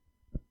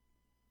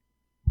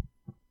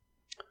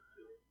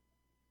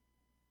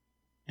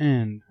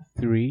And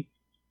 3,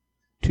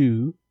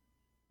 2,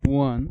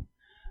 1.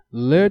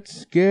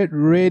 Let's get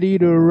ready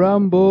to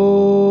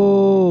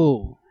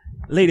rumble.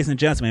 Ladies and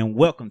gentlemen,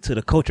 welcome to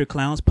the Culture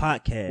Clowns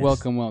Podcast.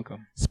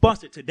 Welcome.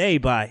 Sponsored today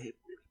by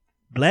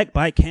Black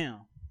by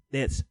Cam.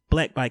 That's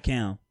Black by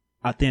Cam.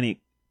 Authentic.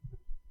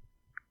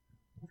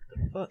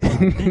 What the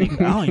fuck? Authentic?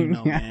 I don't even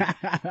know, man.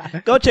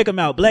 Go check him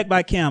out. Black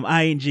by Cam,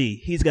 ING.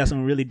 He's got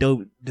some really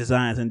dope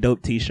designs and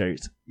dope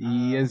t-shirts.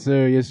 Yes,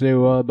 sir. We're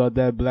all about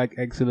that black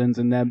excellence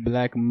and that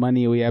black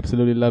money. We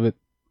absolutely love it.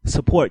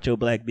 Support your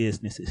black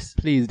businesses.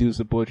 Please do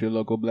support your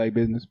local black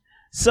business.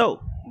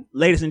 So,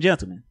 ladies and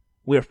gentlemen,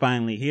 we're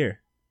finally here.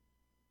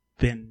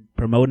 Been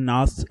promoting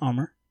all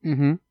summer.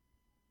 Mm-hmm.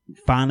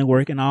 Finally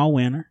working all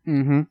winter.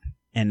 Mm-hmm.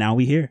 And now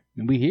we here.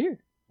 We here.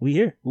 We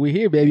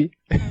here, baby.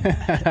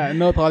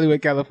 North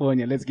Hollywood,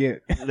 California. Let's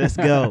get it. Let's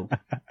go.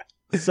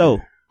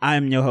 So, I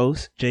am your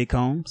host, Jay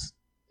Combs.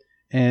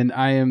 And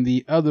I am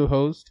the other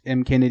host,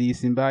 M. Kennedy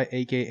Simbai,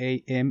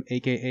 a.k.a. M,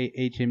 a.k.a.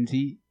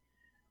 HMT.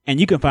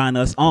 And you can find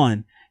us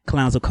on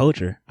Clowns of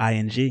Culture,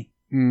 ING.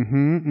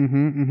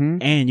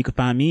 And you can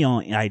find me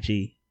on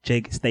IG,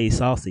 Jake Stay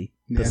Saucy,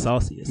 the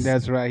sauciest.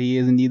 That's right. He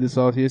is indeed the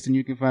sauciest. And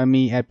you can find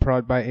me at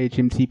Prod by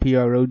HMT,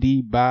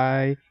 PROD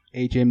by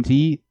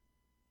HMT.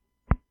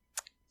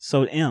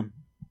 So, M,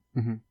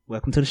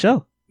 welcome to the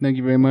show. Thank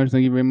you very much.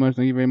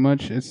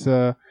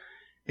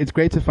 It's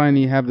great to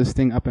finally have this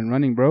thing up and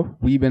running, bro.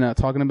 We've been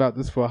talking about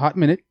this for a hot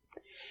minute.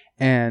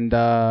 And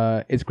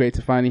it's great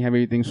to finally have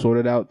everything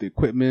sorted out, the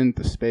equipment,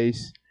 the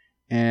space.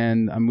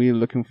 And I'm really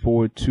looking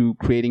forward to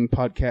creating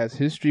podcast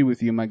history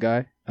with you, my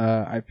guy.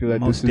 I feel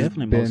like most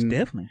definitely. I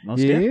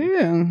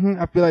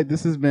feel like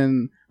this has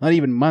been not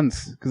even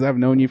months, because I've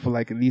known you for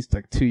at least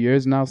 2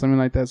 years now, something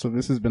like that. So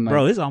this has been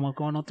bro, it's almost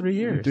going on 3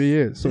 years. 3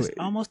 years. So it's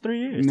almost 3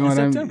 years. You know in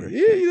September.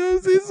 Yeah, you know what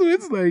I'm saying? So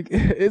it's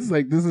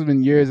like this has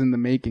been years in the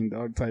making,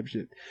 dog, type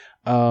shit.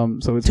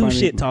 So it's two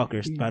shit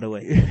talkers, by the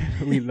way.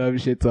 We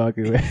love shit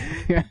talking.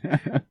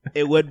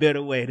 It would be a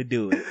better way to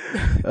do it.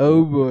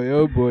 Oh boy.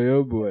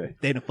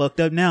 They done fucked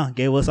up now.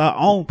 Gave us our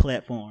own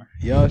platform.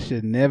 Y'all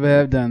should never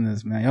have done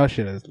this, man. Y'all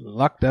should have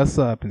locked us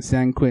up in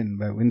San Quentin,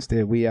 but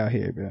instead we out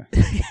here, bro.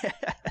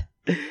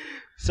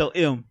 So,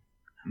 M,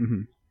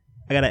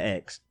 I gotta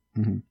ask,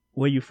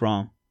 where you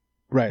from?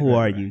 Right. Who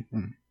are you?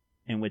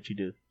 And what you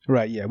do?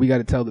 Right, yeah. We got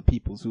to tell the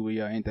peoples who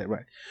we are, ain't that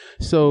right?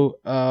 So,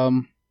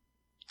 I'm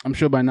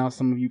sure by now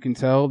some of you can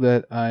tell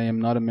that I am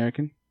not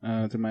American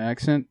to my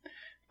accent.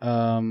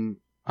 I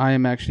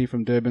am actually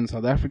from Durban,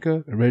 South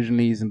Africa,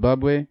 originally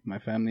Zimbabwe. My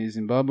family is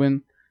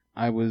Zimbabwean.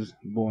 I was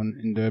born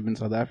in Durban,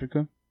 South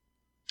Africa.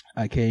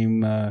 I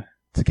came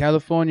to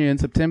California in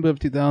September of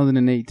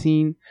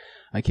 2018.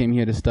 I came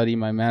here to study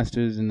my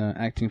master's in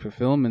acting for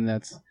film, and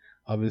that's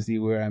obviously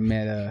where I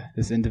met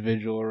this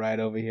individual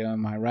right over here on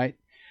my right.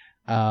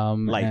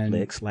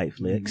 Light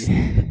flicks.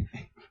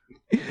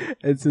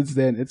 And since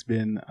then, it's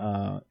been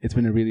a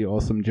really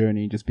awesome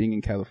journey, just being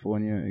in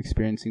California,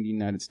 experiencing the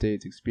United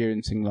States,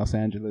 experiencing Los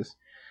Angeles,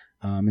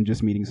 and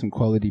just meeting some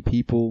quality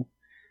people.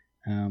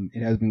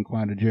 It has been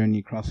quite a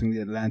journey crossing the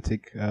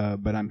Atlantic,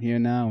 but I'm here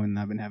now, and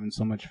I've been having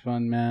so much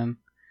fun, man.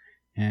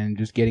 And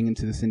just getting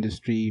into this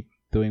industry,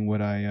 doing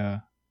what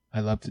I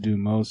love to do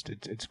most.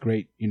 It's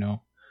great,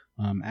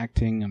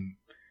 acting, I'm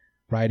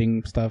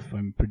writing stuff,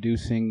 I'm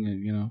producing,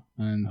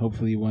 and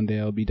hopefully one day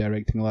I'll be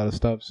directing a lot of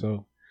stuff.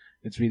 So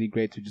it's really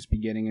great to just be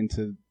getting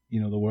into,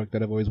 the work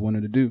that I've always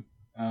wanted to do.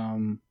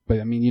 But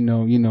I mean, you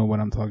know what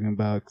I'm talking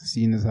about,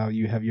 seeing as how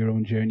you have your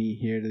own journey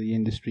here to the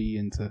industry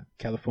and to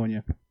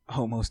California.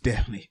 Oh, most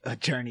definitely. A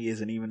journey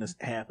isn't even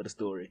half of the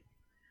story.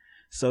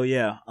 So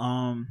yeah,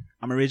 I'm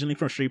originally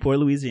from Shreveport,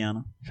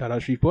 Louisiana. Shout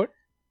out Shreveport.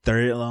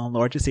 Third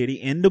largest city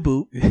in the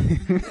boot.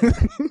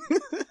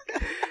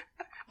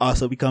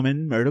 Also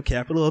becoming murder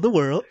capital of the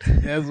world.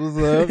 That's what's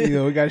up.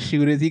 We got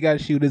shooters. He got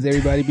shooters.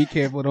 Everybody be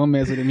careful. Don't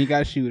mess with him. He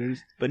got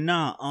shooters. But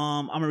nah,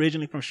 I'm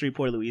originally from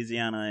Shreveport,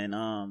 Louisiana, and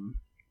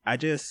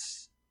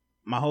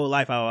my whole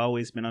life I've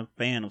always been a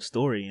fan of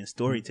story and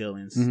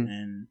storytellings,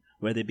 and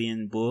whether it be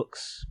in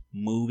books,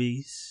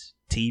 movies,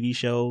 TV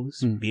shows,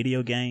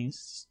 video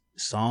games,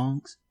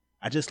 songs,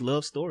 I just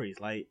love stories.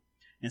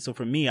 And so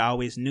for me, I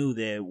always knew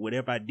that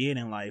whatever I did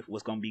in life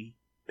was gonna be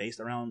based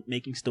around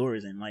making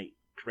stories and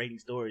creating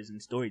stories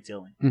and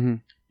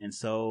storytelling. And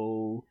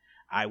so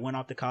I went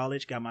off to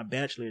college, got my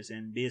bachelor's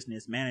in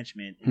business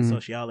management and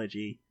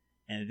sociology,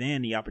 and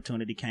then the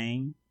opportunity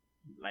came,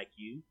 like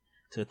you,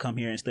 to come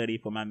here and study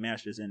for my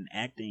master's in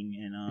acting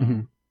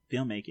and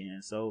filmmaking.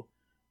 And so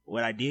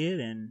what I did,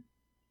 and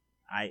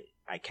I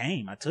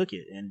took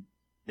it, and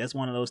that's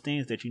one of those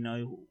things that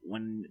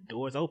when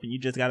doors open, you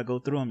just got to go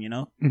through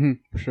them,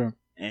 For sure.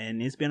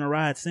 And it's been a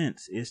ride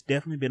since. It's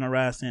definitely been a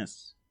ride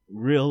since.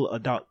 Real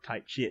adult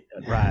type shit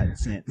ride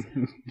since.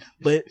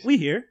 But we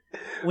here.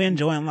 We're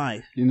enjoying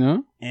life.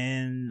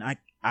 And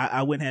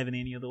I wouldn't have it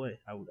any other way.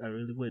 I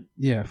really would.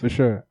 Yeah, for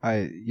sure.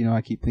 I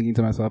keep thinking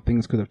to myself,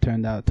 things could have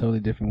turned out a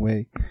totally different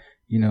way.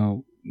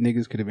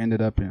 Niggas could have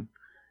ended up in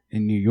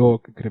New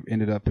York. It could have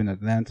ended up in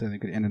Atlanta. They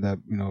could have ended up,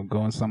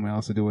 going somewhere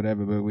else to do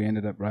whatever. But we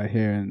ended up right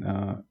here in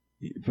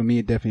for me,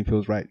 it definitely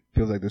feels right.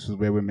 Feels like this is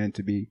where we're meant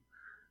to be.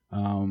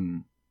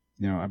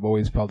 I've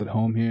always felt at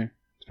home here.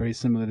 It's very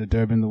similar to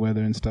Durban, the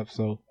weather and stuff.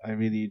 So I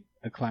really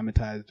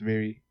acclimatized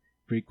very,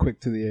 very quick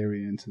to the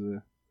area and to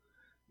the,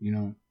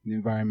 the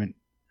environment.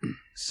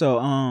 So,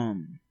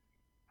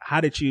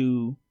 how did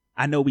you?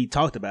 I know we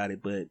talked about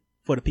it, but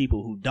for the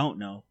people who don't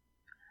know,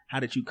 how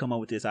did you come up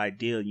with this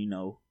idea?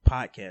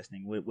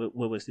 Podcasting. What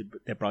was it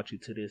that brought you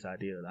to this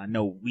idea? I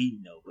know we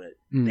know, but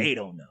they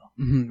don't know.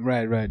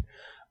 Right.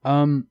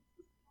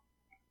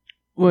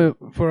 Well,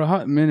 for a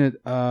hot minute,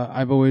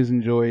 I've always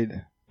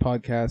enjoyed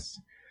podcasts.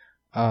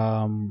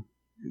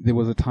 There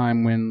was a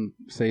time when,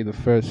 say, the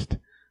first,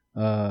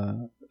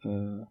 what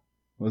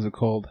was it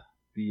called?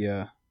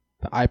 The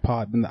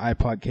iPod, when the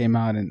iPod came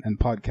out and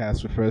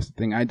podcasts were first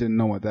thing, I didn't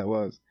know what that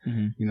was.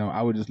 Mm-hmm.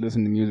 I would just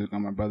listen to music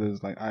on my brother's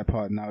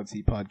iPod, and I would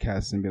see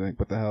podcasts and be like,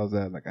 what the hell is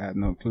that? I had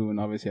no clue. And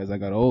obviously as I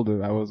got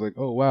older, I was like,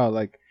 oh wow,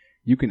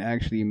 you can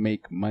actually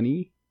make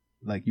money.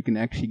 You can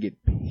actually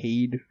get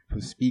paid for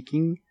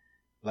speaking.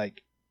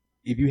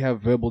 If you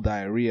have verbal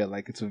diarrhea,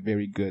 it's a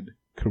very good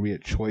career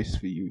choice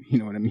for you. You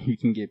know what I mean? You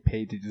can get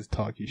paid to just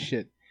talk your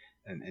shit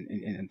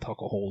and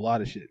talk a whole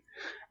lot of shit.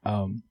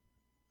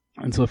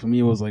 And so for me,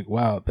 it was like,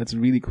 wow, that's a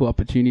really cool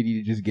opportunity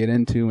to just get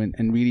into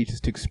and really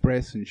just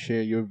express and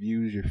share your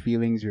views, your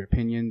feelings, your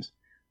opinions.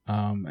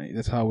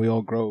 That's how we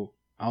all grow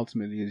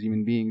ultimately as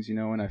human beings,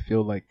 and I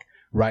feel like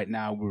right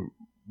now we're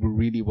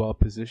really well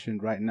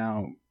positioned. Right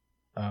now,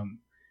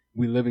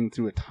 we're living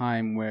through a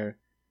time where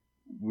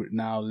we're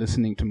now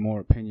listening to more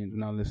opinions.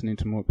 We're now listening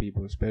to more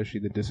people, especially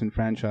the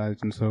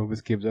disenfranchised. And so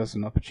this gives us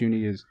an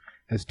opportunity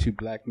as two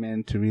black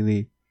men to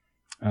really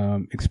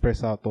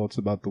express our thoughts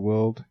about the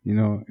world,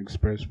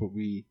 express what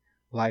we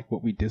like,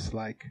 what we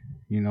dislike,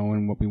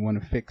 and what we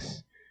want to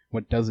fix,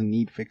 what doesn't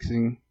need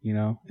fixing,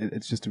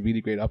 It's just a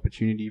really great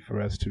opportunity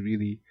for us to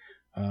really,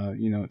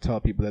 tell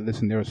people that,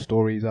 listen, there are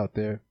stories out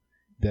there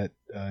that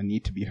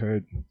need to be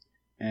heard.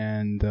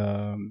 And,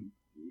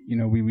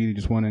 we really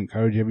just want to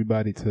encourage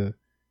everybody to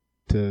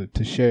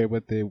share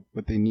what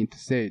they need to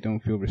say.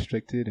 Don't feel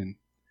restricted. And,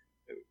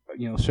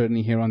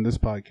 certainly here on this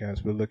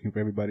podcast, we're looking for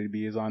everybody to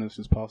be as honest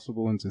as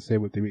possible and to say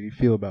what they really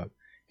feel about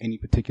any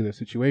particular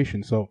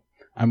situation. So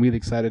I'm really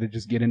excited to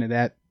just get into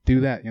that,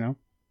 do that,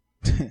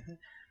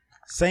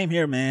 Same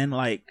here, man.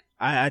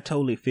 I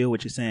totally feel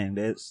what you're saying.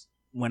 That's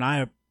when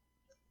I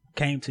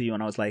came to you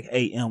and I was like,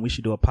 hey, we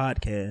should do a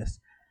podcast.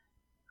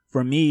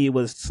 For me, it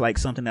was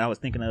something that I was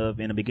thinking of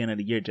in the beginning of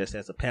the year, just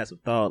as a passive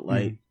thought.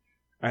 I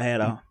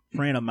had a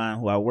friend of mine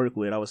who I work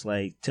with. I was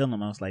telling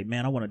him, I was like,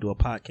 man, I want to do a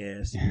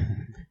podcast.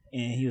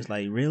 And he was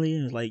like, really? And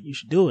he was like, you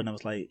should do it. And I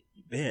was like,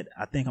 bet,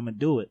 I think I'm going to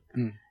do it.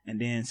 And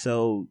then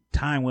so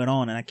time went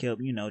on and I kept,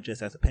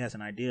 just as a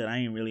passing idea. I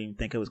didn't really even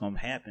think it was going to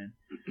happen.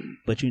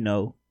 But, I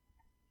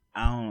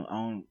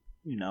don't,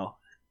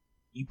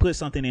 you put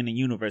something in the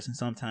universe and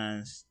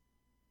sometimes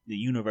the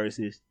universe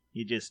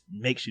it just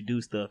makes you do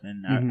stuff.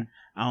 And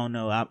I don't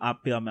know. I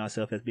feel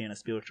myself as being a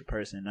spiritual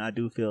person. I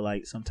do feel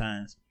like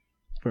sometimes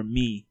for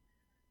me,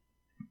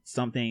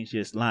 some things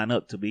just line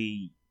up to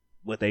be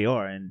what they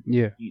are, and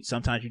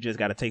sometimes you just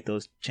got to take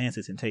those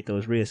chances and take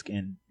those risks.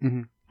 And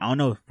I don't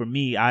know, for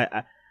me,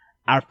 I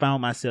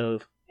found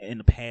myself in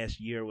the past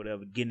year or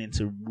whatever getting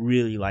into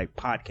really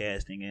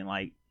podcasting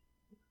and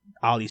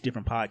all these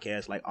different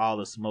podcasts, like All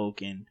the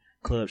Smoke and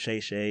Club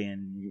Shay Shay,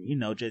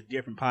 and just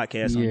different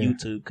podcasts on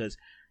YouTube, because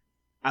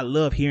I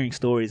love hearing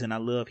stories and I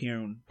love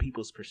hearing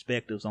people's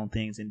perspectives on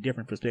things and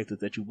different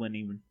perspectives that you wouldn't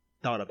even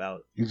thought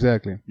about.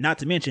 Exactly. Not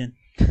to mention,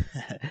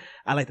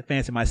 I like to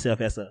fancy myself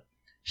as a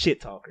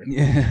shit talker.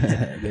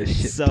 Yeah, the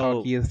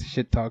talkiest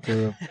shit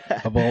talker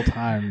of all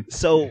time.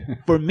 So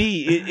for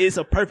me, it's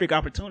a perfect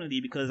opportunity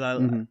because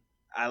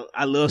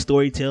I love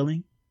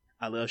storytelling,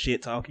 I love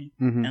shit talking,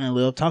 and I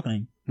love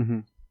talking.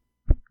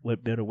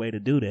 What better way to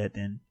do that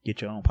than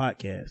get your own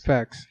podcast?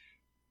 Facts.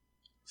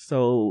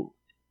 So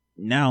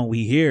now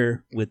we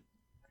here with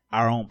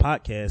our own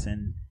podcast,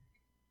 and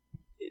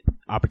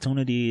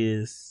opportunity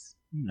is,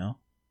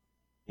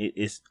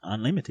 it's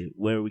unlimited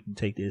where we can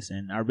take this.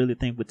 And I really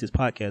think with this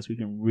podcast, we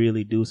can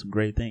really do some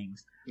great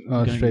things.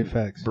 Straight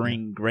facts.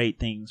 Bring great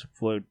things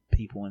for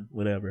people and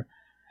whatever.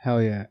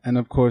 Hell yeah. And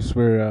of course,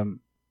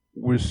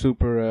 we're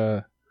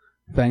super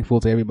thankful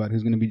to everybody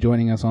who's going to be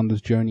joining us on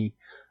this journey.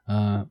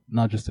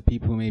 Not just the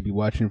people who may be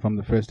watching from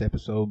the first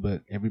episode,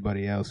 but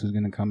everybody else who's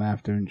going to come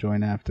after and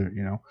join after.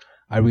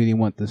 I really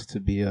want this to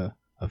be a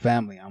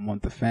family. I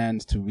want the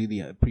fans to really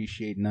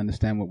appreciate and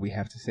understand what we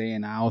have to say,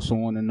 and I also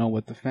want to know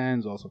what the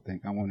fans also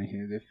think. I want to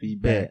hear their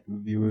feedback,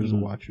 viewers or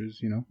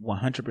watchers,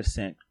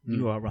 100%.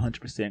 You are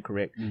 100%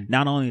 correct.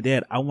 Not only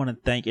that, I want to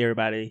thank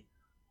everybody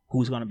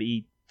who's going to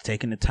be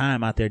taking the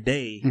time out their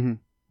day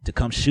to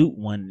come shoot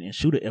an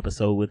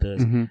episode with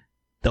us.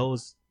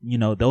 Those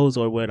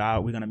are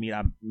what we're going to meet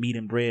our meat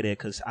and bread at,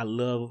 because I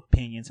love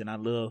opinions and I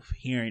love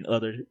hearing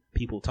other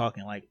people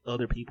talking,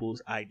 other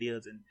people's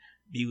ideas and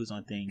views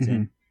on things.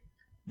 And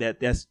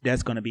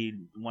that's going to be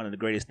one of the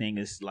greatest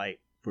things,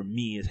 for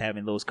me, is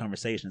having those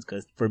conversations,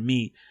 because for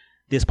me,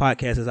 this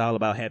podcast is all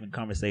about having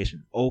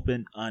conversation,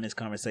 open, honest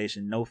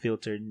conversation, no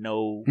filter,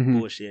 no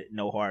bullshit,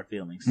 no hard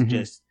feelings.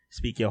 Just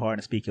speak your heart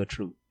and speak your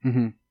truth.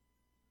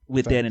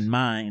 With that in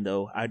mind,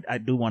 though, I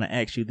do want to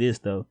ask you this,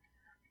 though.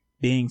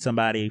 Being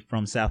somebody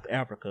from South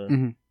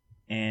Africa,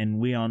 and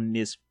we're on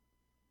this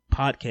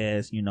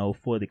podcast, you know,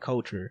 for the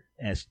culture,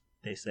 as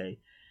they say.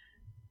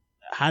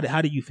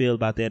 How do you feel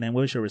about that? And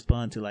what's your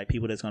response to like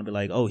people that's gonna be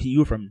like, "Oh,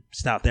 you're from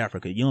South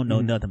Africa. You don't know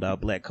nothing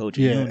about black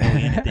culture. You don't know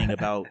anything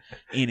about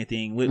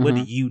anything. What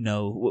do you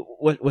know?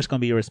 What's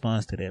gonna be your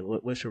response to that?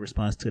 What's your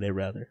response to that,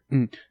 rather?"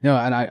 No,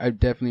 and I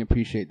definitely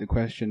appreciate the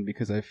question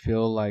because I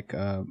feel like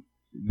there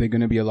are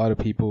gonna be a lot of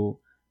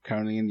people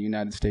currently in the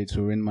United States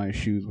who are in my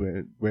shoes,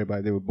 whereby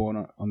they were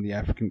born on the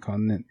African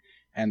continent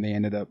and they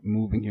ended up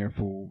moving here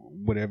for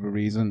whatever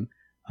reason.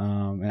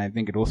 And I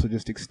think it also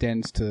just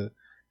extends to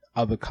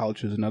other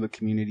cultures and other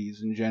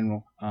communities in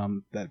general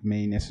that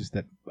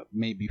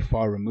may be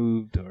far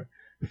removed or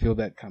feel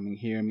that coming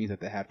here means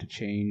that they have to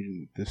change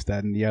and this,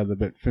 that, and the other.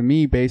 But for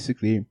me,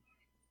 basically,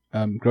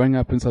 growing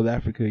up in South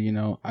Africa, you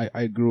know,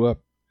 I grew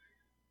up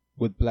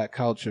with black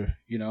culture.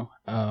 You know,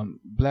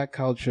 black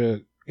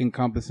culture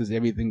encompasses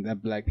everything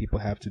that black people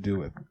have to do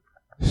with.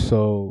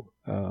 So,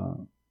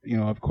 you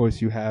know, of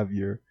course, you have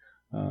your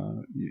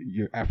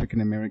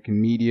African American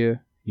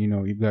media. You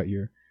know, you've got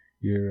your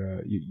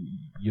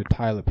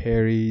Tyler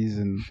Perry's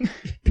and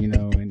you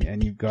know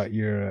and you've got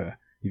your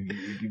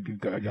you've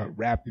got your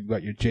rap, you've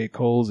got your J.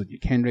 Cole's and your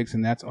Kendricks,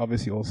 and that's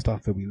obviously all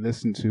stuff that we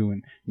listen to.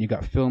 And you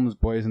got films,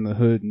 Boys in the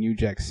Hood, New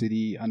Jack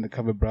City,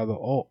 Undercover Brother,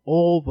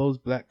 all those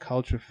black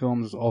culture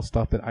films is all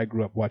stuff that I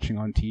grew up watching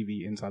on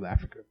TV in South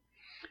Africa.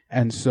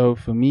 And so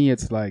for me,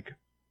 it's like,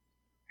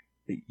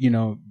 you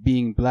know,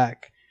 being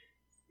black,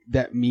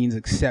 that means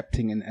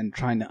accepting and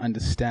trying to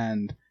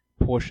understand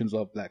portions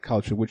of black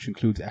culture, which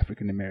includes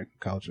African American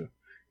culture.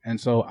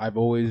 And so I've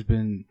always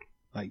been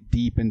like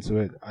deep into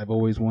it. I've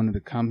always wanted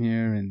to come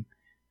here and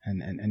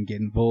get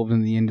involved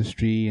in the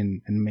industry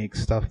and make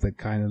stuff that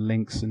kind of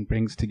links and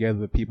brings together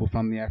the people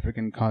from the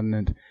African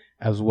continent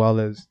as well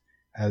as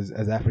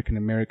African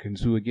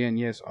Americans who, again,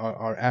 yes,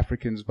 are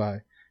Africans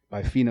by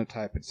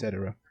phenotype,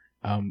 etc.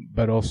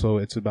 But also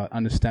it's about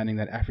understanding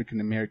that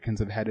African Americans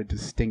have had a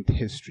distinct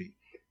history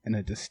and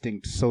a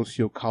distinct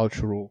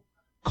socio-cultural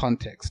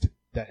context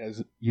that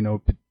has, you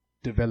know,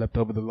 developed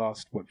over the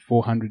last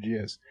 400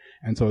 years.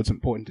 And so it's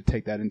important to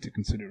take that into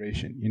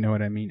consideration, you know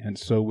what I mean? And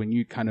so when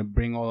you kind of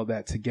bring all of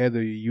that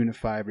together, you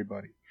unify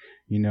everybody,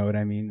 you know what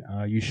I mean?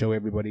 You show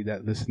everybody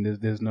that, listen,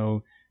 there's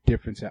no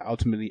difference.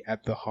 Ultimately,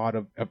 at the heart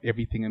of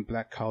everything in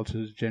black culture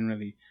is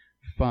generally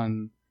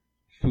fun,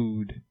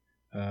 food,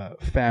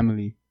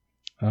 family,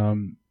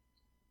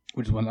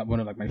 which is one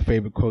of like my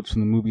favorite quotes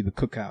from the movie The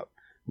Cookout,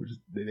 which is,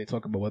 they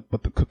talk about what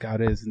the cookout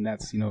is, and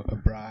that's, you know, a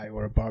braai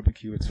or a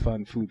barbecue. It's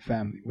fun, food,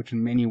 family, which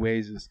in many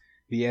ways is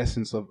the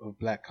essence of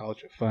black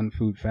culture: fun,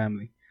 food,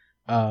 family.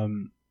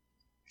 And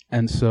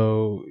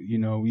so, you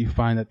know, we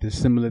find that there's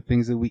similar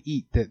things that we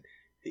eat that,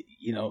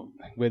 you know,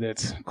 whether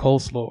it's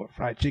coleslaw or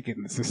fried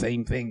chicken, it's the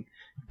same thing.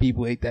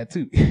 People ate that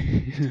too.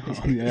 You know,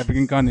 on the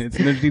African continent,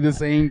 it's literally the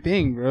same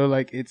thing, bro.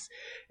 Like it's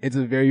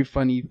a very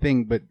funny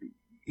thing, but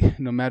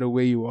no matter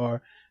where you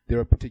are, there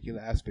are particular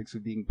aspects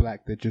of being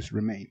black that just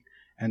remain.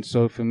 And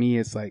so for me,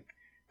 it's like,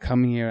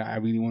 coming here, I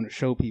really want to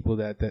show people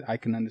that I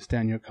can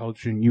understand your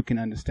culture and you can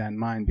understand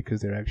mine,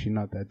 because they're actually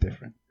not that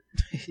different.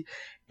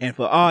 And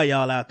for all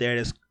y'all out there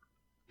that's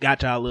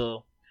got y'all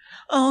little,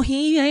 oh,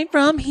 he ain't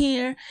from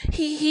here,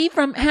 he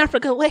from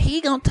Africa, what he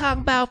gonna talk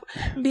about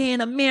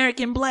being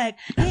American black?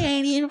 He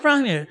ain't even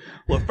from here.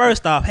 Well,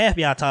 first off, half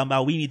y'all talking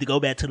about we need to go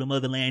back to the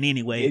motherland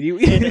anyway,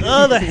 and the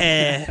other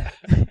half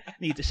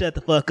need to shut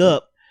the fuck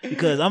up,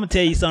 because I'm gonna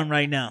tell you something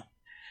right now.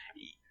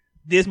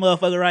 This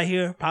motherfucker right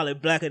here probably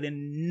blacker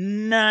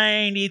than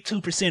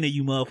 92% of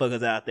you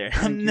motherfuckers out there.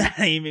 I'm not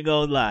even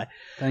gonna lie.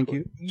 Thank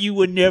you. You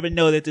would never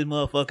know that this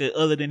motherfucker,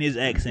 other than his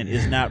accent,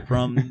 is not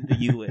from the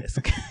U.S.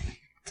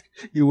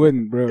 You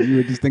wouldn't, bro. You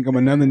would just think I'm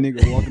another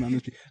nigga walking on the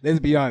street.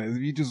 Let's be honest.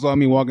 If you just saw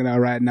me walking out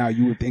right now,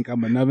 you would think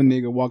I'm another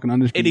nigga walking on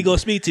the street. And he gonna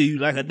speak to you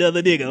like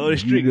another nigga on the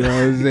street. You know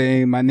what I'm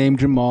saying? My name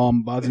Jamal.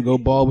 I'm about to go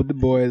ball with the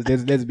boys.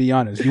 Let's be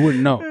honest. You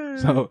wouldn't know.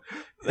 So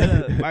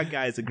my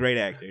guy is a great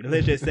actor.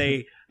 Let's just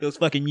say those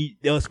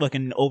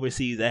fucking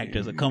overseas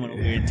actors are coming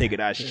over here and taking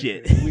our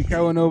shit. We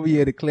coming over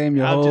here to claim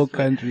your whole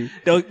country.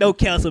 Don't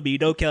cancel me.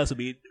 Don't cancel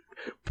me.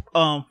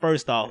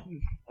 First off,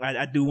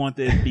 I do want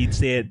to be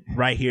said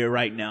right here,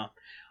 right now.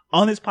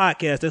 On this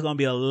podcast, there's gonna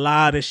be a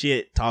lot of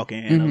shit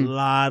talking and a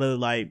lot of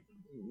like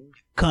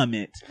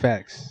comments.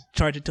 Facts.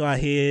 Charge it to our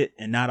head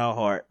and not our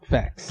heart.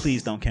 Facts.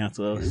 Please don't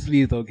cancel us.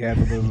 Please don't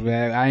cancel us,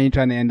 man. I ain't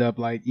trying to end up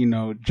like, you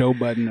know, Joe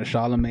Budden or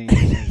Charlemagne.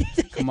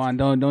 Come on,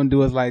 don't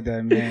do us like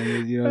that,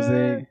 man. You know what I'm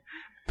saying?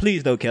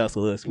 Please don't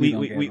cancel us. We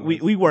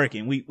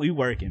working. We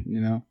working.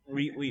 You know.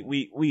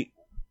 We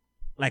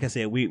like I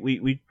said,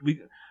 we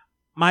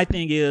my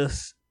thing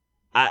is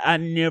I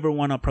never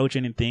want to approach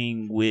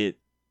anything with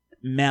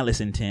malice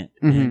intent.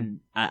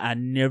 And I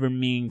never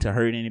mean to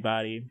hurt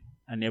anybody.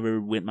 I never,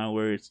 with my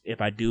words,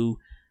 if I do,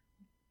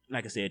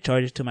 like I said,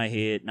 charges to my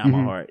head, not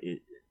my heart.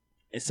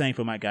 It's same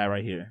for my guy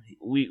right here.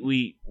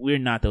 We're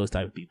not those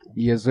type of people.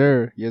 Yes,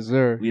 sir. Yes,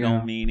 sir. We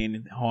don't mean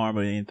any harm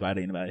or anything to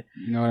anybody.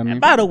 You know what I mean?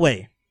 And by the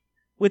way,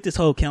 with this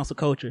whole cancel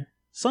culture,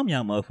 some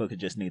young motherfuckers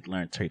just need to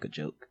learn to take a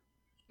joke.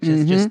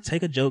 Just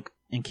take a joke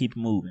and keep it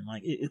moving.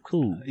 Like it's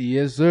cool.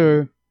 Yes,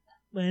 sir.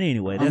 But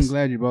anyway, I'm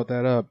glad you brought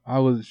that up. I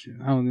was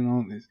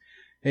this.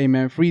 Hey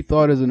man, free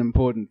thought is an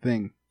important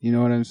thing. You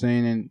know what I'm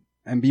saying?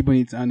 And people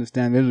need to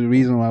understand there's a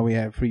reason why we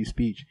have free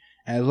speech.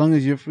 As long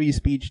as your free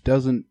speech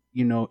doesn't,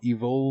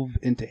 evolve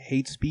into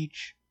hate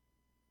speech,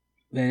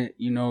 then,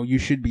 you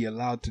should be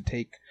allowed to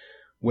take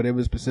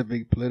whatever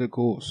specific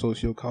political,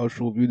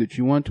 socio-cultural view that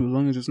you want to, as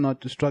long as it's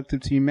not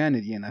destructive to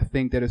humanity. And I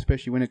think that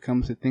especially when it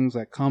comes to things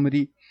like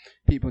comedy,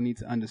 people need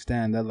to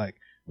understand that, like,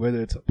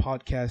 whether it's a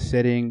podcast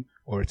setting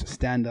or it's a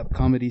stand-up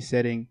comedy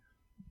setting,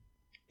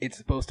 it's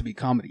supposed to be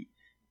comedy.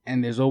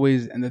 And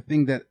the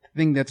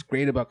thing that's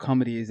great about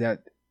comedy is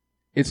that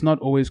it's not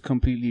always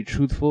completely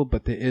truthful,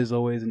 but there is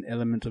always an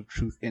element of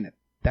truth in it.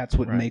 That's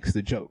what makes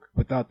the joke.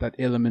 Without that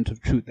element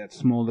of truth, that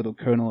small little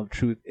kernel of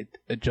truth,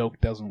 a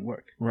joke doesn't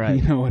work. Right.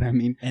 You know what I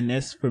mean? And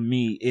that's, for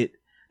me,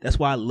 that's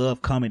why I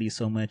love comedy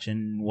so much,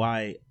 and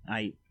why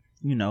I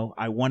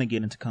want to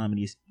get into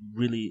comedy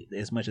really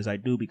as much as I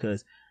do,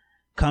 because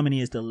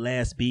comedy is the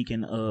last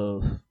beacon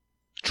of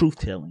truth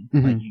telling.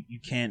 Like you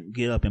can't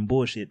get up and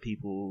bullshit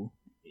people.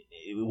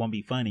 It won't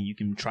be funny. You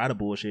can try to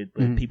bullshit,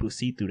 but people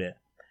see through that.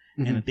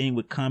 And the thing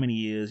with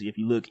comedy is, if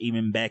you look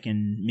even back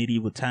in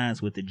medieval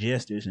times with the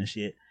jesters and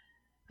shit,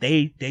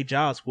 they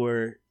jobs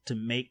were to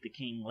make the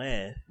king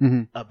laugh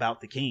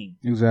about the king.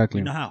 Exactly.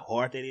 You know how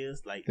hard that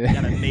is? Like, you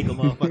gotta make a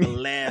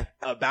motherfucker laugh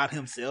about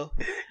himself.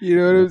 You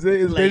know what I'm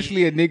saying?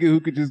 Especially a nigga who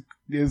could just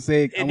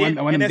say, I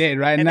want him dead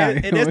right now.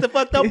 And that's the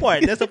fucked up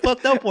part. That's the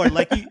fucked up part.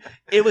 Like,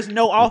 it was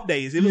no off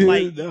days. It was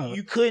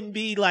you couldn't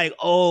be like,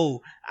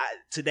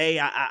 today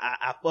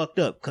I fucked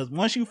up. Because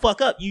once you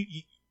fuck up,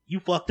 you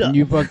fucked up.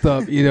 You fucked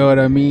up. You know what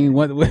I mean?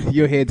 What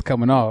your head's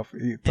coming off.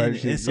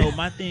 And so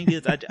my thing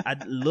is, I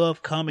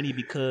love comedy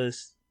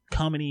because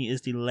comedy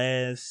is the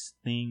last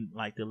thing,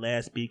 like the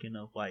last beacon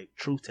of like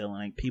truth telling.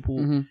 Like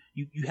people,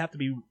 you have to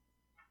be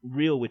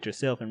real with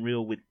yourself and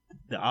real with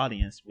the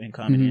audience in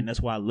comedy, and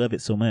that's why I love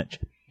it so much.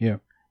 Yeah.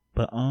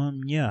 But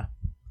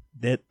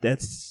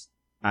that's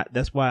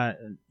why. I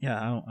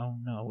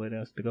don't know where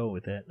else to go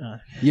with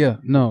that. Yeah.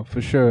 No, for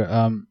sure.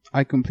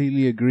 I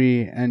completely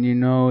agree, and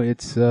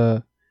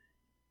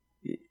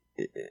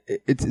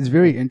it's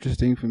very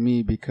interesting for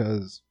me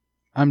because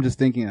I'm just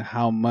thinking of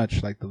how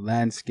much like the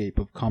landscape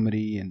of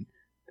comedy and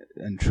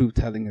truth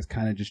telling has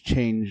kind of just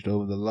changed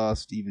over the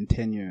last even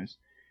 10 years.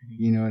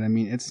 You know what I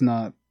mean?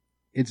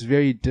 It's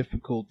very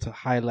difficult to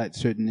highlight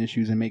certain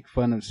issues and make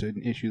fun of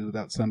certain issues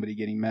without somebody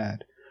getting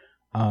mad.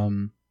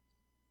 And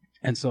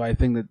so I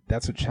think that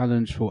that's a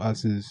challenge for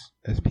us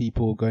as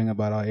people going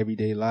about our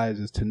everyday lives,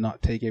 is to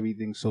not take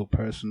everything so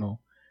personal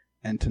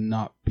and to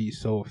not be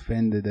so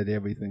offended at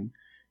everything.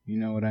 You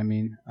know what I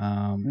mean?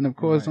 And of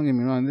course, don't get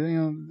me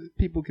wrong.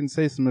 People can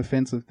say some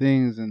offensive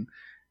things, and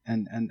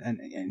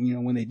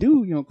when they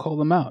do, call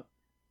them out.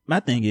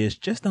 My thing is,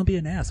 just don't be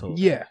an asshole.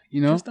 Yeah,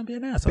 just don't be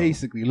an asshole.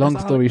 Basically, long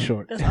story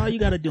short, that's all you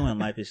got to do in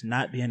life is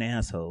not be an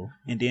asshole,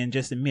 and then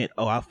just admit,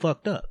 I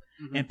fucked up.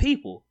 And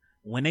people,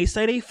 when they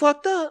say they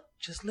fucked up,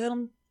 just let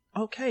them.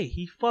 Okay,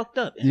 he fucked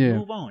up, and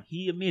move on.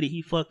 He admitted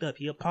he fucked up.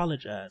 He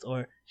apologized,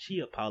 or she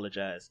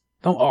apologized.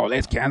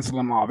 Let's cancel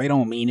them all. They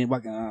don't mean it.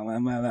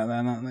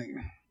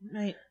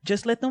 Right.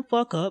 Just let them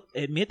fuck up,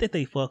 admit that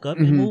they fuck up,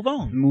 and move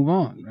on. Move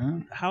on,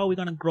 man. How are we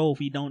gonna grow if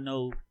we don't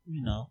know,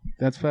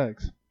 That's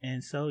facts.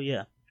 And so,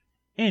 yeah.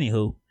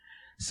 Anywho,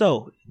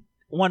 so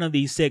one of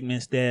these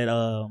segments that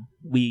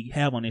we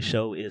have on this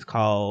show is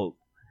called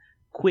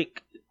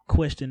Quick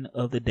Question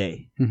of the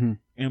Day.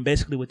 And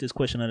basically what this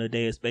question of the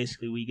day is,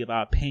 basically we give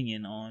our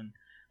opinion on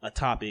a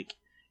topic,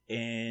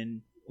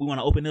 and we want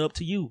to open it up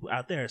to you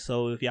out there.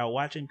 So if y'all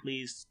watching,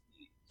 please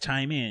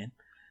chime in.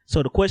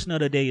 So the question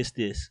of the day is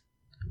this: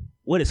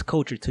 what is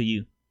culture to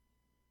you?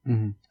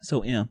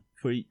 So,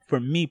 for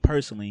me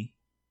personally,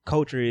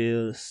 culture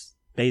is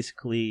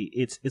basically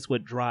it's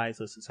what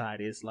drives a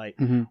society. It's like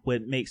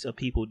what makes a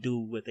people do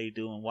what they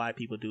do and why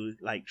people do,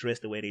 like dress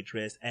the way they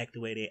dress, act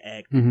the way they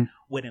act,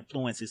 what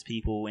influences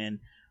people. And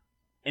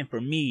for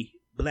me,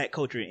 Black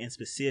culture in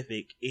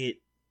specific,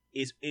 it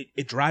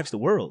drives the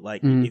world.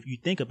 Like if you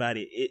think about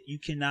it, you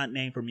cannot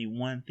name for me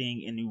one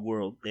thing in the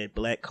world that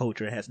Black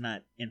culture has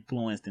not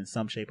influenced in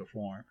some shape or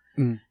form.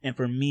 And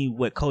for me,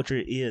 what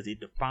culture is, it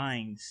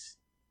defines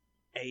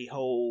a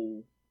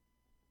whole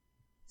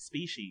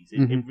species.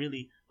 It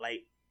really,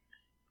 like,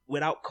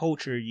 without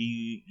culture,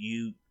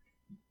 you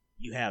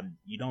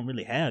don't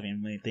really have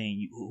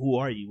anything. Who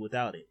are you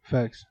without it?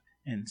 Facts.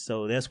 And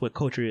so that's what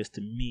culture is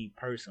to me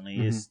personally.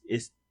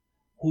 It's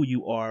who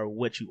you are, and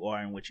what you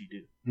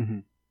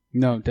do.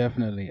 No,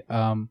 definitely.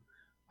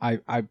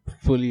 I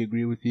fully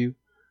agree with you.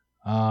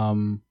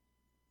 I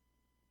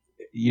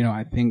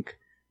think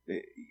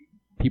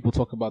people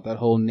talk about that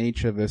whole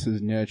nature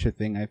versus nurture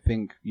thing. I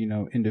think,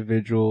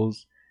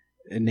 individuals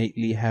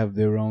innately have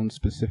their own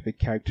specific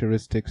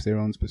characteristics, their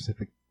own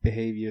specific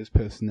behaviors,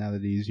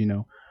 personalities,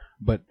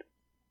 but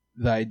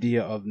the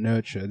idea of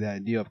nurture, the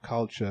idea of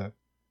culture,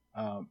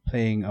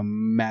 playing a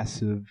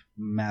massive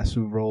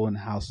role in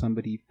how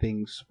somebody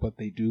thinks, what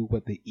they do,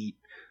 what they eat,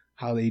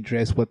 how they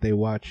dress, what they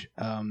watch,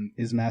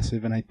 is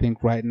massive. And I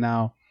think right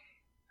now,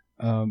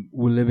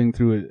 we're living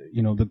through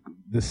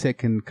the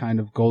second kind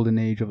of golden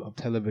age of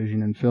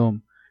television and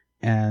film,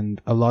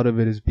 and a lot of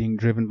it is being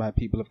driven by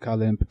people of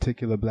color, in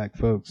particular black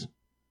folks.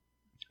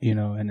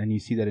 And you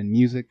see that in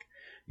music,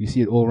 you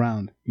see it all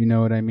around. You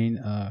know what I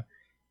mean?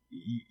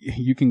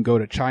 You can go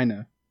to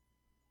China,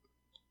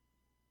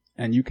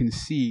 and you can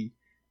see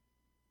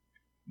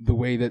the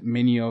way that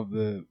many of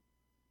the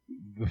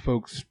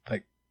folks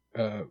like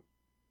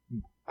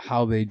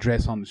how they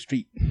dress on the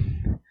street.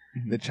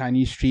 The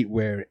Chinese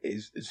streetwear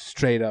is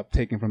straight up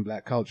taken from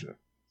black culture.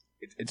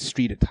 It's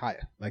street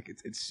attire, like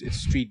it's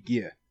street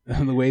gear.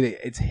 The way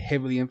it's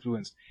heavily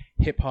influenced.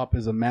 Hip hop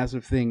is a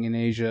massive thing in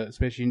Asia,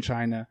 especially in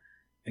China.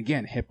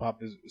 Again, hip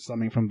hop is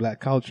something from black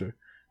culture.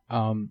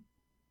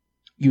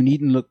 You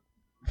needn't look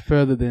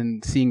further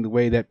than seeing the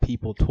way that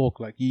people talk.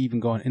 Like, you even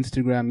go on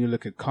Instagram, you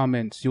look at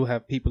comments, you'll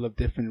have people of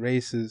different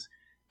races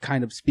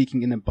kind of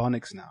speaking in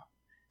ebonics now.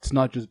 It's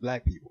not just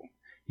black people.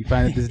 You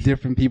find that there's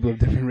different people of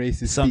different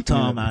races. Some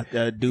Tom out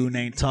there, a dude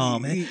named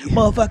Tom.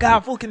 Motherfucker, I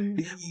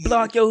fucking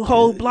block your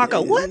whole block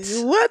out. What?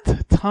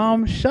 What?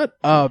 Tom, shut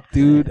up,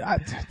 dude. I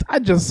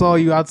just saw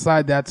you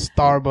outside that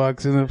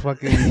Starbucks in the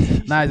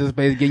fucking nicest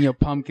place getting your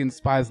pumpkin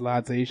spice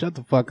latte. Shut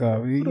the fuck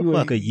up. Who the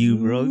fuck are you,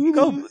 bro?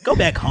 Go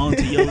back home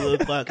to your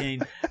little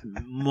fucking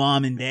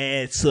mom and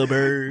dad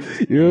suburbs.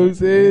 You know what I'm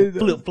saying?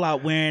 Flip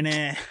flop wearing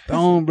that.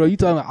 Don't, bro. You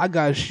talking about, I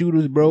got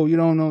shooters, bro. You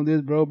don't know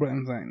this, bro. But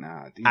I'm like,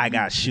 nah, dude. I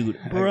got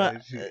shooters, bro.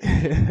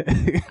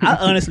 I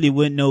honestly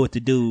wouldn't know what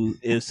to do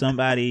if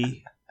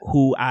somebody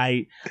who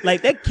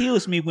that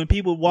kills me when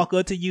people walk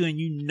up to you and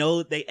you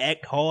know they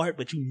act hard,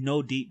 but you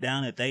know deep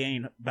down that they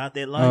ain't about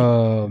that life.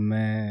 Oh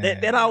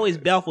man, that always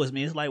baffles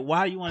me. It's like,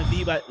 why do you want to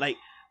be about, like,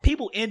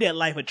 people in that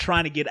life are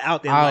trying to get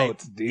out their life,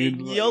 dude.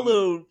 Your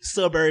little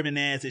suburban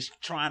ass is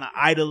trying to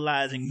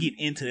idolize and get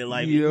into their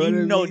life. You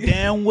know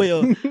damn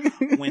well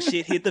when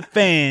shit hit the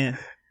fan,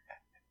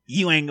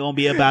 you ain't gonna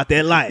be about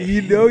that life.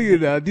 You're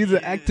not. These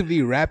are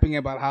actively rapping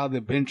about how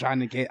they've been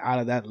trying to get out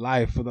of that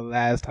life for the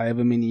last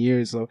however many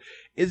years. So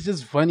it's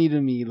just funny to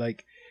me,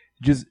 like,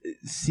 just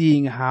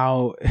seeing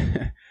how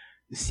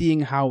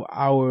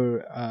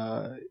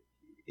our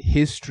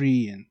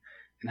history and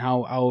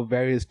how our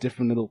various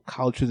different little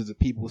cultures as a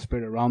people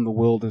spread around the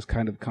world has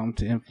kind of come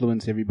to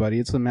influence everybody.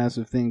 It's a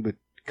massive thing, but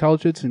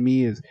culture to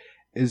me is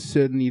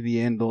certainly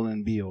the end all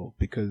and be all,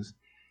 because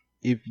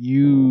if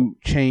you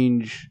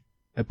change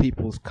a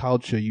people's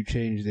culture, you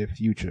change their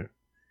future,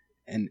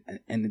 and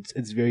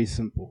it's very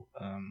simple.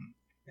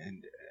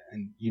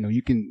 And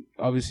you can,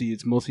 obviously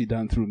it's mostly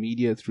done through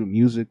media, through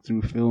music,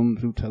 through film,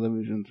 through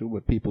television, through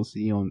what people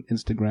see on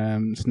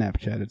Instagram,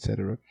 Snapchat,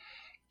 etc.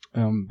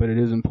 But it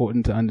is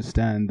important to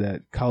understand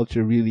that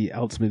culture really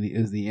ultimately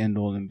is the end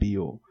all and be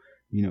all.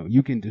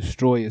 You can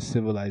destroy a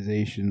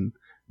civilization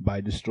by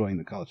destroying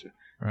the culture,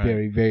 right,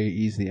 very, very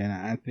easily. And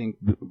I think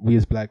we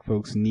as black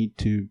folks need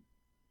to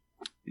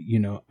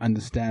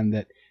understand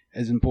that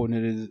as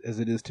important as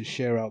it is to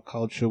share our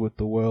culture with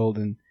the world,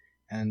 and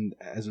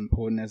as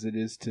important as it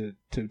is to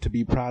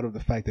be proud of the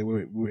fact that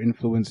we're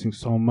influencing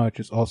so much,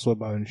 it's also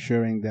about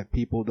ensuring that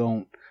people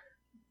don't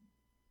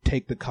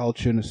take the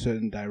culture in a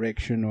certain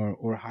direction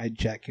or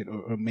hijack it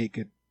or make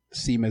it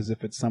seem as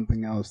if it's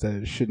something else that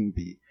it shouldn't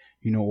be,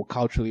 or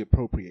culturally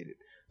appropriated.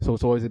 So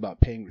it's always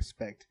about paying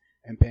respect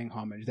and paying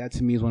homage. That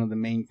to me is one of the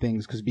main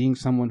things, because being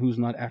someone who's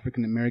not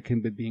African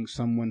American but being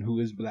someone who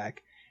is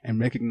black and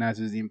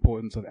recognizes the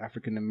importance of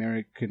African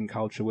American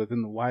culture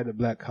within the wider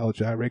black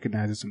culture, I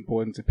recognize it's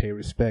important to pay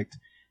respect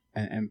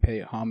and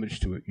pay homage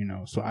to it,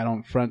 So I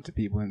don't front to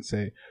people and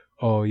say,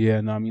 oh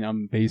yeah, no, I mean,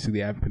 I'm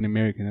basically African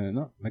American.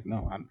 No,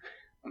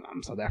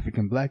 I'm South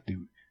African black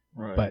dude.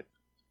 Right. But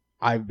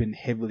I've been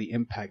heavily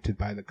impacted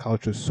by the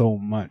culture so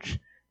much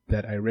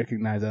that I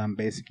recognize that I'm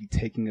basically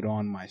taking it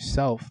on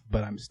myself,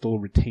 but I'm still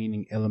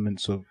retaining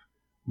elements of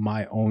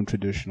my own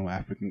traditional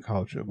African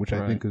culture, which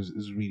I think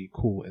is really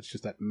cool. It's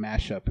just that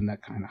mashup and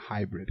that kind of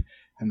hybrid.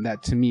 And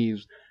that to me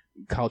is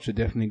culture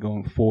definitely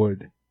going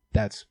forward.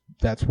 That's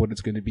what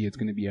it's going to be. It's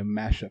going to be a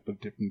mashup of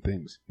different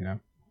things,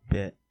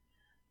 Bet.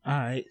 All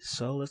right,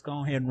 so let's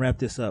go ahead and wrap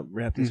this up.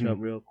 Up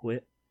real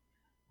quick.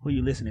 Who are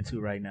you listening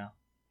to right now?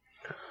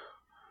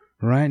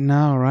 Right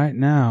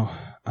now.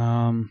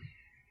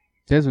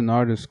 There's an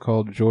artist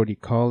called Jordy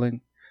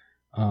Calling.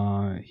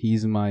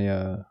 He's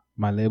my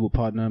label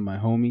partner, my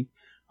homie.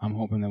 I'm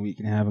hoping that we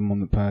can have him on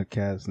the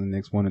podcast in the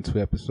next 1 or 2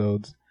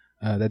 episodes.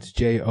 That's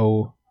JORDYCALIING.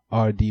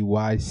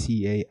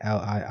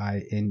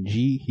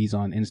 He's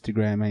on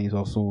Instagram and he's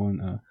also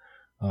on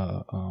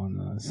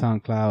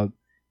SoundCloud,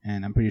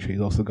 and I'm pretty sure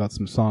he's also got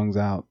some songs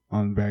out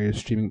on various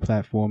streaming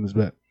platforms.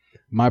 But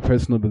my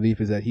personal belief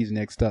is that he's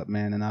next up,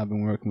 man, and I've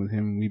been working with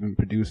him. We've been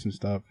producing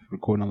stuff,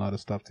 recording a lot of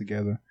stuff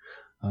together.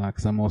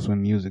 because I'm also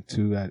in music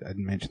too. I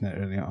mentioned that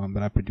earlier on,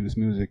 but I produce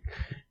music,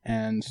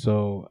 and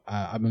so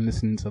I've been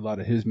listening to a lot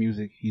of his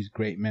music. He's a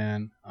great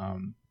man.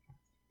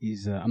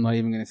 He's I'm not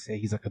even gonna say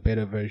he's like a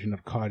better version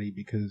of Cardi,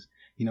 because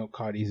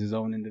Cardi's his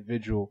own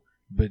individual,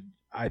 but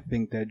I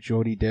think that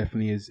Jordy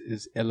definitely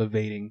is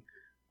elevating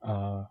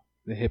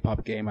the hip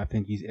hop game. I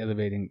think he's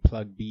elevating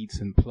Plug Beats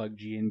and Plug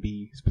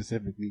G&B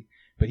specifically,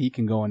 but he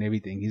can go on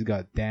everything. He's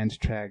got dance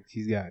tracks.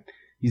 He's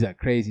got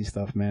crazy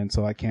stuff, man.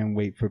 So I can't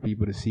wait for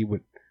people to see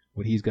what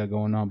he's got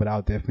going on. But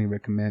I'll definitely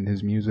recommend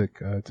his music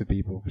to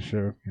people for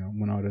sure.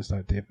 One artist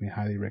I definitely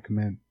highly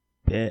recommend.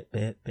 Bet.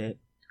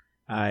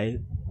 Alright,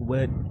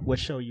 what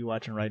show you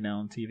watching right now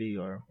on TV,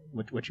 or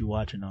what you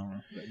watching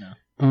on right now?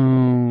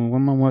 What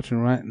am I watching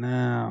right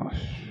now?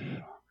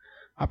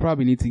 I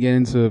probably need to get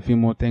into a few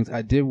more things.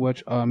 I did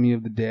watch Army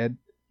of the Dead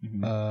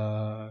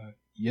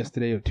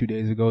yesterday or 2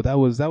 days ago. That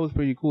was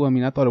pretty cool. I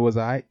mean, I thought it was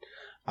alright.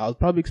 I was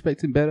probably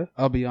expecting better.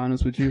 I'll be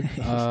honest with you.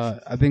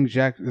 I think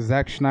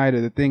Zack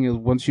Snyder. The thing is,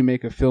 once you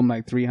make a film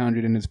like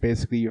 300, and it's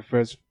basically your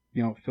first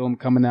film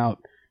coming out,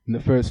 and the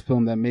first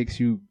film that makes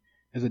you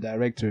as a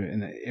director,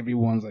 and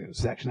everyone's like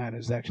Zack Snyder.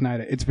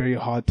 It's very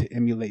hard to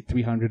emulate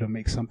 300 or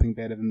make something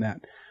better than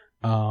that.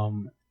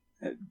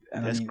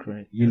 That's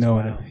great.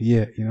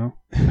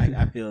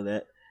 I feel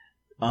that.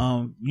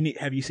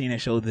 Have you seen that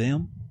show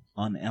Them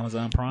on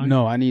Amazon Prime?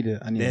 No, I need to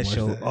watch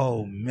show. That.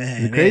 Oh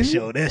man,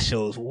 that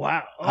show's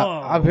wow.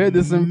 I've heard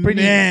there's some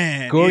pretty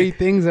gory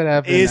things that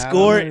happen. It's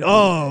gory.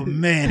 Oh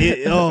man,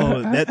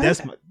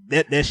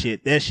 that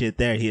shit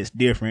there is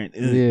different.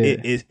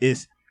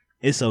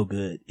 It's so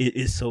good.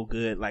 It's so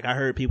good. Like, I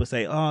heard people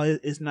say, "Oh,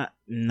 it's not."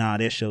 Nah,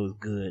 that show's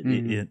good.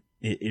 Mm-hmm.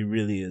 It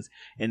really is.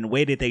 And the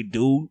way that they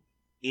do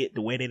it,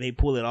 the way that they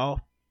pull it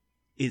off,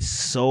 it's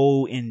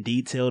so in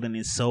detailed, and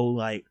it's so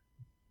like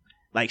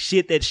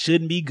shit that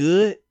shouldn't be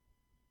good.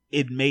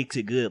 It makes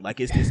it good. Like,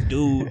 it's this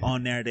dude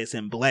on there that's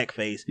in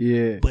blackface.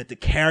 Yeah. But the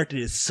character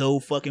is so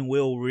fucking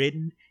well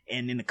written,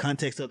 and in the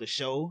context of the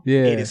show,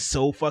 yeah, it is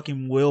so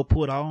fucking well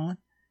put on.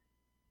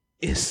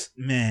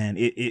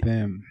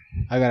 Damn.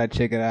 I gotta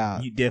check it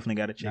out. You definitely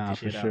gotta check this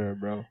shit for out. sure,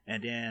 bro.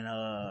 And then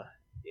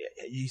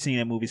you seen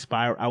that movie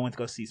Spiral? I went to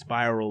go see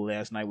Spiral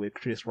last night with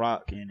Chris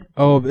Rock in it.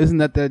 Oh, isn't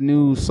that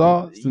new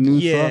Saw? It's the new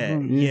Saw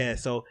film? Yeah.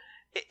 So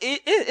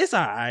it's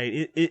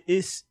alright.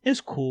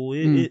 It's cool.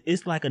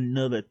 It's like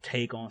another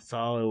take on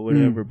Saw or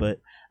whatever.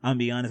 But I'm gonna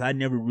be honest, I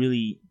never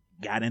really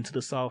got into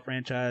the Saw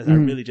franchise. I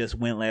really just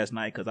went last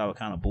night because I was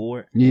kind of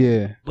bored.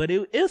 Yeah. But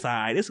it's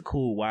alright. It's a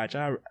cool watch.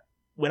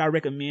 Would I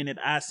recommend it?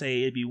 I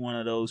say it'd be one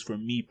of those for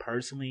me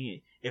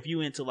personally. If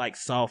you into like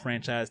Saw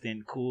franchise,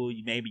 then cool.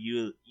 Maybe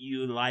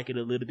you like it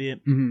a little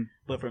bit. Mm-hmm.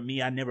 But for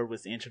me, I never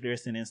was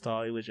interested in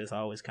Saw. It was just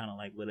always kind of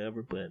like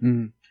whatever. But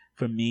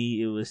for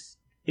me,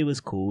 it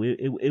was cool.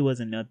 It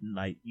wasn't nothing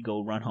like you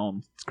go run home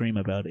and scream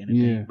about it.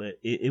 Yeah. But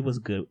it was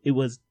good. It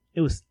was.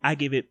 I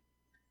give it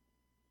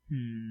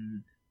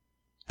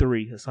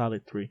 3, a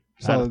solid 3.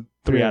 Solid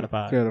 3 out of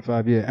 5. 3 out of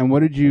 5. Yeah. And what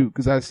did you?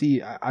 Because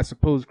I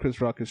suppose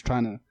Chris Rock is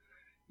trying to,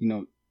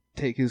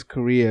 take his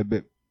career,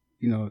 but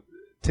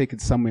take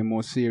it somewhere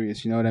more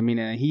serious. You know what I mean?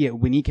 And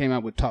when he came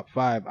out with Top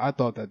 5, I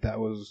thought that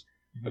was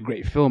a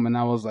great film, and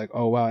I was like,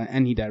 oh wow,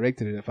 and he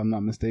directed it, if I'm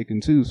not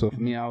mistaken, too. So for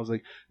me, I was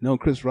like, no,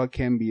 Chris Rock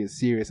can be a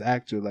serious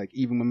actor. Like,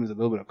 even when there's a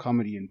little bit of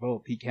comedy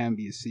involved, he can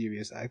be a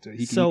serious actor.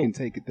 He can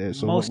take it there.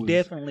 So most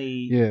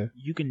definitely,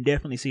 you can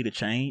definitely see the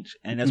change,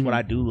 and that's what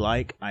I do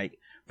like. Like,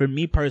 for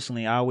me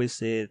personally, I always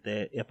said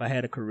that if I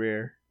had a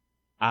career,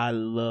 I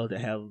love to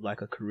have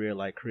like a career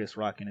like Chris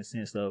Rock, in the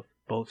sense of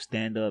both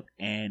stand up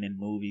and in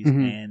movies,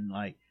 and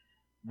like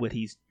what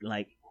he's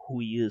like, who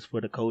he is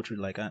for the culture.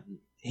 Like I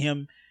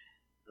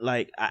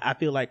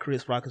feel like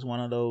Chris Rock is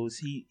one of those.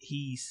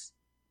 He's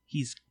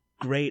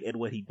great at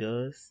what he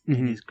does,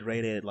 and he's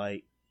great at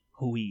like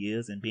who he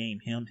is and being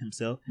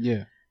himself.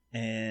 Yeah.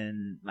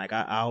 And like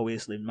I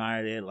always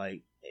admire that.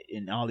 Like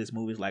in all his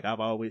movies, like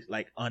I've always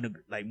like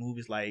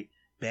movies like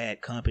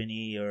Bad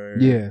Company, or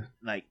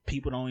like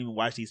people don't even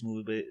watch these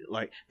movies, but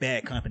like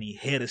Bad Company,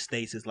 Head of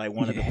States is like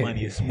one of the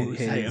funniest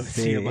movies I've ever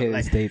seen. Head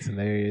of States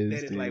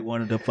hilarious. That is like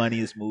one of the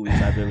funniest movies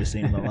I've ever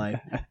seen in my life.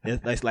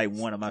 That's like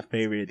one of my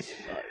favorite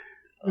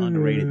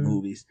underrated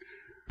movies.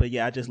 But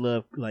yeah, I just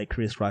love like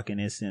Chris Rock in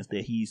that sense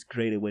that he's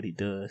great at what he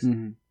does.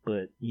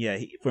 But yeah,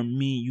 for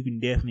me, you can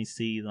definitely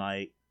see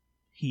like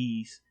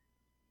he's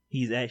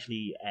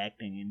actually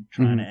acting and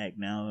trying to act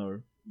now,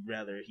 or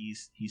rather,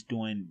 he's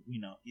doing.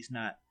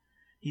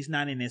 He's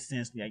not in this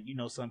sense like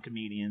some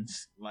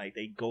comedians like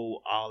they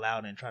go all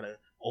out and try to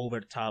over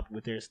the top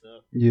with their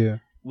stuff. Yeah.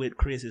 With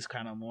Chris, is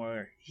kind of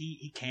more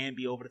he can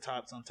be over the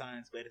top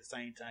sometimes, but at the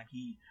same time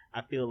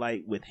I feel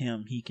like with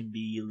him he can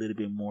be a little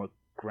bit more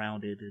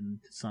grounded in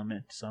some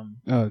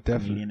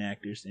comedian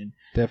actors, and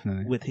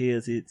definitely with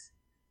his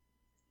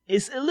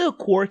it's a little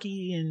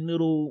quirky and a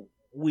little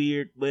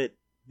weird, but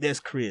that's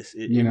Chris.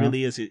 It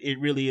really is. It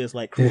really is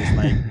like Chris.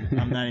 Like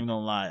I'm not even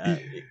gonna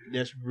lie.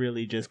 That's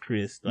really just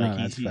Chris.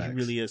 Like he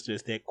really is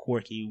just that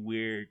quirky,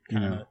 weird,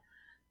 kind of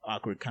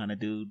awkward kind of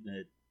dude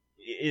that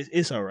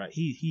It's all right.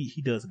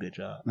 He does a good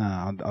job.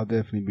 Nah, I'll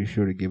definitely be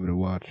sure to give it a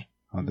watch.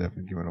 All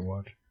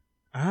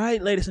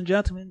right, ladies and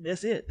gentlemen,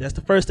 that's it. That's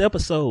the first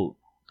episode.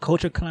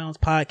 Culture Clowns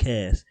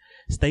Podcast.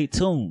 Stay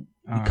tuned.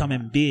 We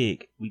coming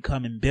big. We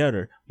coming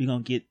better. We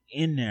gonna get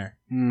in there.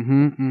 I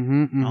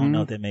don't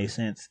know if that made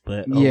sense,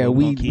 but yeah,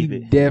 we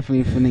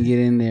definitely finna get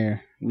in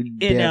there. In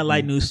there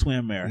like new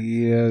swimwear.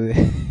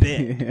 Yeah.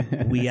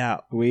 Bet. We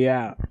out. We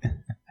out.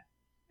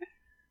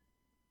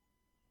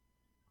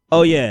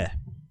 Oh yeah.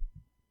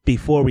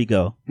 Before we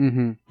go,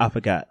 I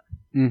forgot.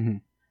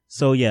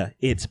 So yeah,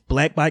 it's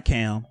Black by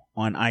Cam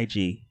on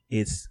IG.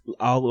 It's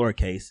all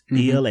lowercase.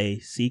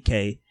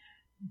 BLACK_BYKAM.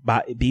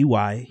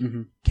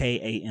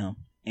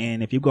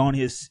 And if you go on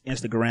his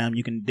Instagram,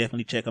 you can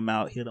definitely check him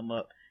out. Hit him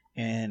up.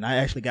 And I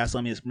actually got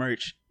some of his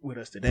merch with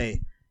us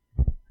today.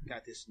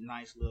 Got this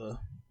nice little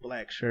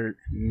black shirt.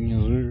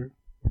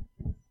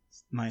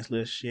 Nice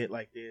little shit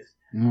like this.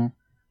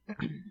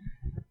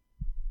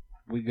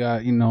 We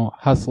got,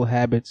 hustle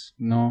habits,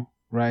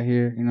 right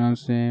here, you know what I'm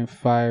saying?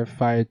 Fire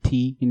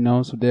tea,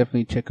 so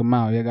definitely check them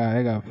out. They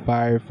got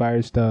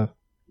fire stuff.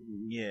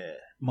 Yeah,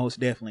 most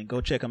definitely.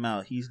 Go check him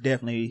out. He's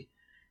definitely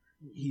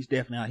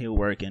out here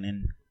working,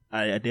 and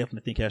I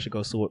definitely think I should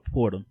go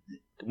support him.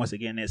 Once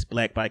again, that's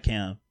Black by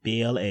Cam,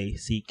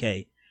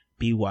 BLACK_BYKAM.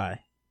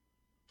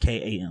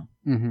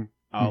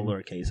 All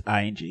lowercase,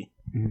 ING.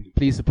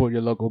 Please support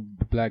your local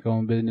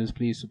black-owned business.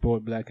 Please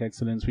support Black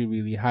excellence. We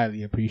really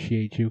highly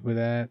appreciate you for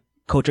that.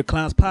 Culture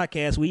Clowns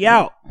Podcast, we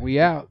out. We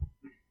out.